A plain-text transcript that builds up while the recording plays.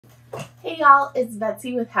Hey y'all, it's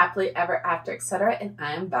Betsy with Happily Ever After Etc. and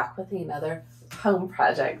I am back with another home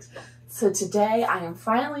project. So today I am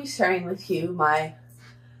finally sharing with you my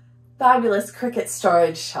fabulous Cricut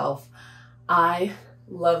storage shelf. I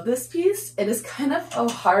love this piece. It is kind of a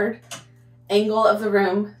hard angle of the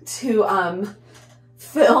room to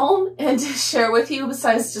film and to share with you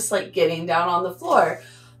besides just like getting down on the floor.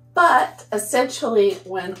 But essentially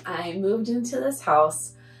when I moved into this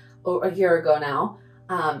house a year ago now,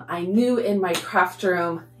 I knew in my craft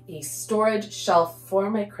room a storage shelf for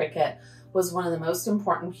my Cricut was one of the most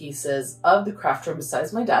important pieces of the craft room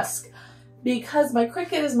besides my desk, because my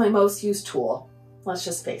Cricut is my most used tool. Let's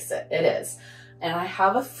just face it, it is. And I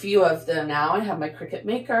have a few of them now. I have my Cricut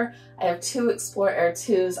Maker, I have two Explore Air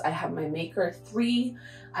 2s, I have my Maker 3,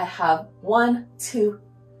 I have 1, 2,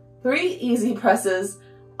 3 easy presses,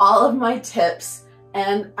 all of my tips,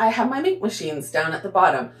 and I have my make machines down at the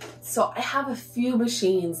bottom. So I have a few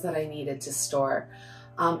machines that I needed to store.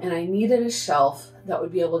 And I needed a shelf that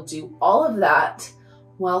would be able to do all of that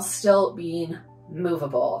while still being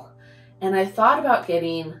movable. And I thought about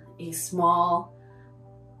getting a small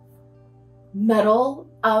metal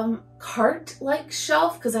cart-like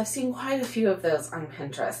shelf, because I've seen quite a few of those on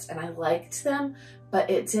Pinterest and I liked them, but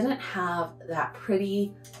it didn't have that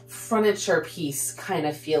pretty furniture piece kind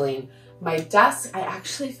of feeling. My desk, I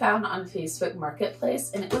actually found on Facebook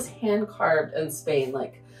Marketplace, and it was hand carved in Spain.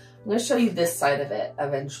 Like, I'm gonna show you this side of it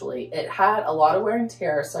eventually. It had a lot of wear and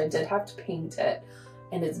tear, so I did have to paint it,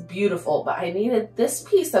 and it's beautiful, but I needed this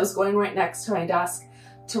piece that was going right next to my desk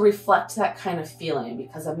to reflect that kind of feeling,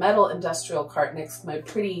 because a metal industrial cart next to my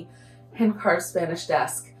pretty hand carved Spanish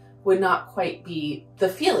desk would not quite be the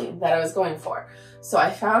feeling that I was going for. So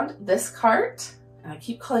I found this cart, and I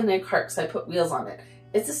keep calling it a cart because I put wheels on it.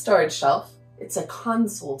 It's a storage shelf. It's a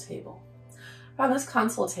console table. On this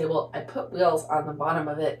console table, I put wheels on the bottom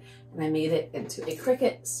of it and I made it into a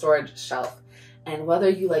Cricut storage shelf. And whether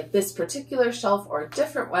you like this particular shelf or a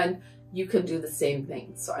different one, you can do the same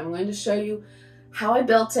thing. So I'm going to show you how I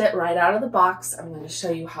built it right out of the box. I'm going to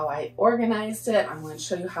show you how I organized it. I'm going to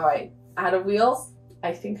show you how I added wheels.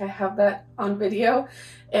 I think I have that on video.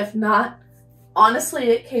 If not, honestly,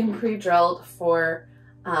 it came pre-drilled for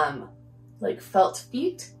like felt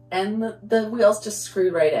feet, and the wheels just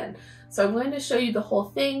screwed right in. So I'm going to show you the whole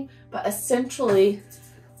thing, but essentially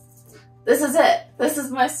this is it. This is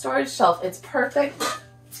my storage shelf. It's perfect.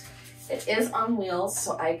 It is on wheels,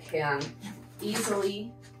 so I can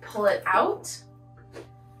easily pull it out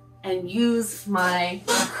and use my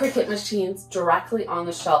Cricut machines directly on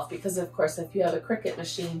the shelf, because of course if you have a Cricut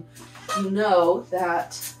machine, you know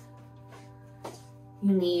that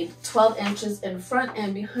you need 12 inches in front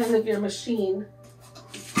and behind of your machine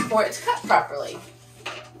for it to cut properly.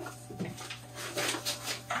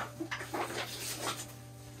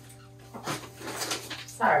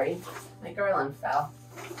 Sorry, my garland fell.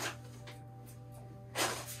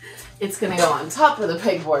 It's gonna go on top of the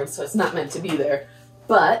pegboard, so it's not meant to be there,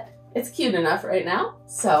 but it's cute enough right now.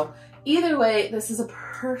 So either way, this is a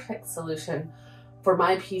perfect solution for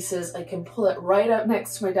my pieces. I can pull it right up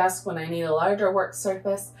next to my desk when I need a larger work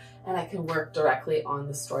surface, and I can work directly on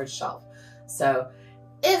the storage shelf. So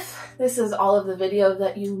if this is all of the video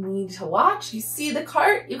that you need to watch, you see the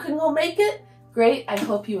cart, you can go make it. Great, I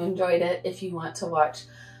hope you enjoyed it. If you want to watch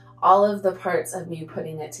all of the parts of me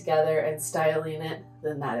putting it together and styling it,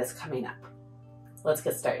 then that is coming up. Let's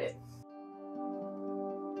get started.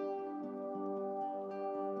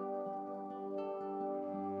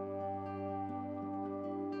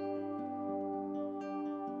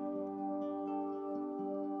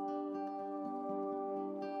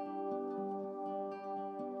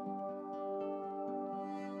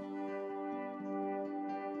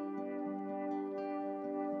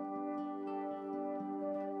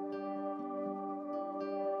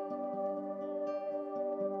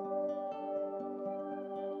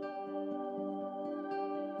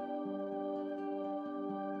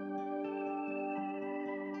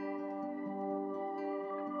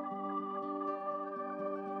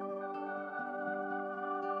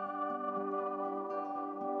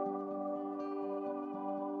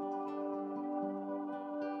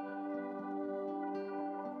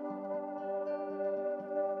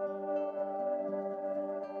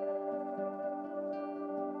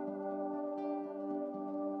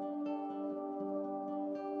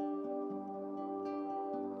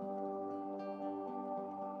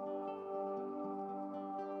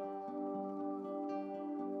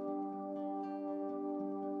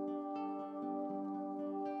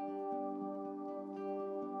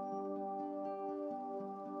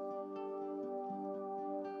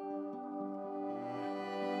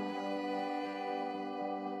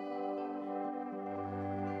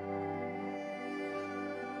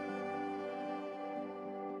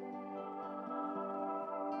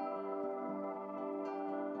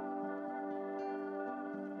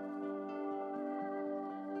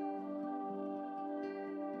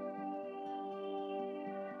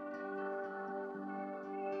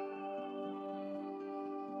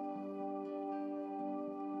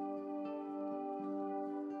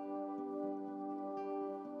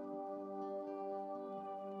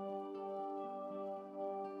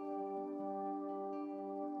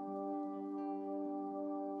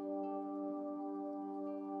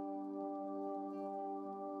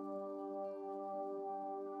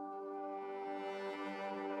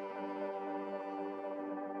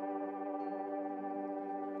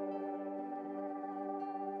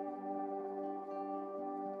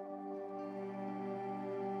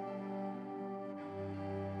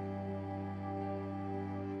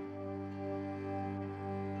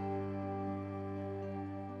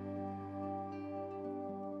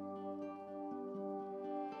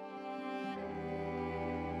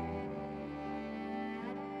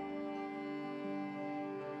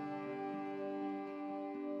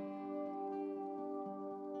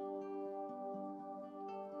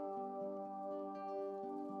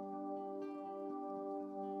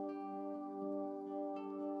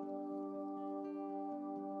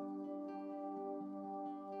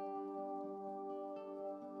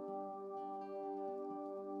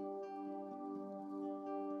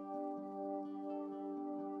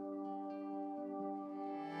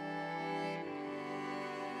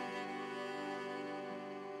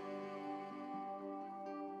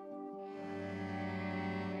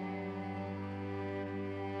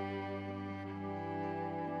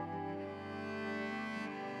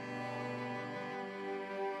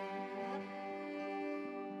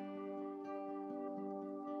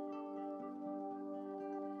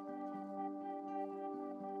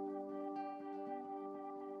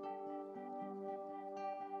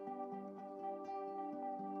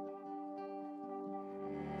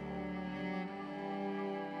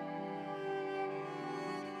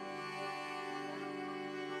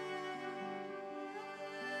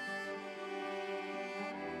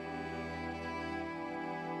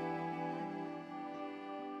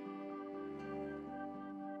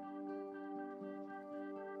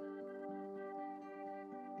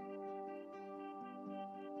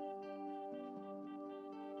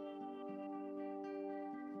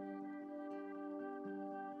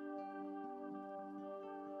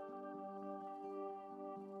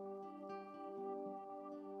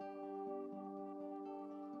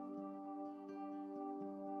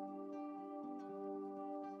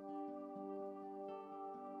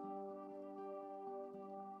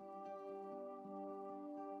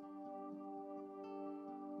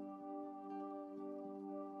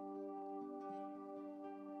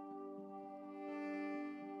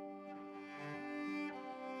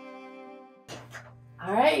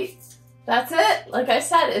 All right, that's it. Like I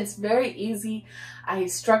said, it's very easy. I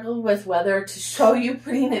struggled with whether to show you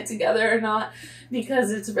putting it together or not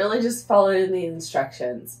because it's really just following the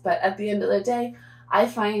instructions. But at the end of the day, I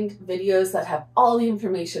find videos that have all the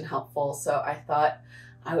information helpful, so I thought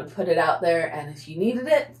I would put it out there, and if you needed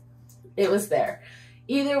it, it was there.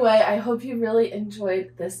 Either way, I hope you really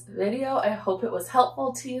enjoyed this video. I hope it was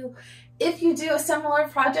helpful to you. If you do a similar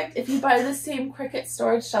project, if you buy the same Cricut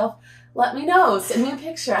storage shelf, let me know. Send me a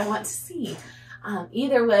picture. I want to see.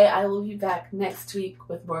 Either way, I will be back next week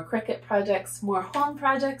with more Cricut projects, more home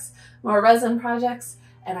projects, more resin projects,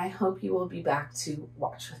 and I hope you will be back to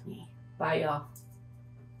watch with me. Bye, y'all.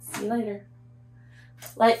 See you later.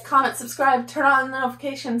 Like, comment, subscribe, turn on the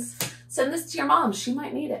notifications. Send this to your mom. She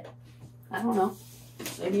might need it. I don't know.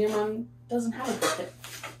 Maybe your mom doesn't have a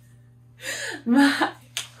Cricut.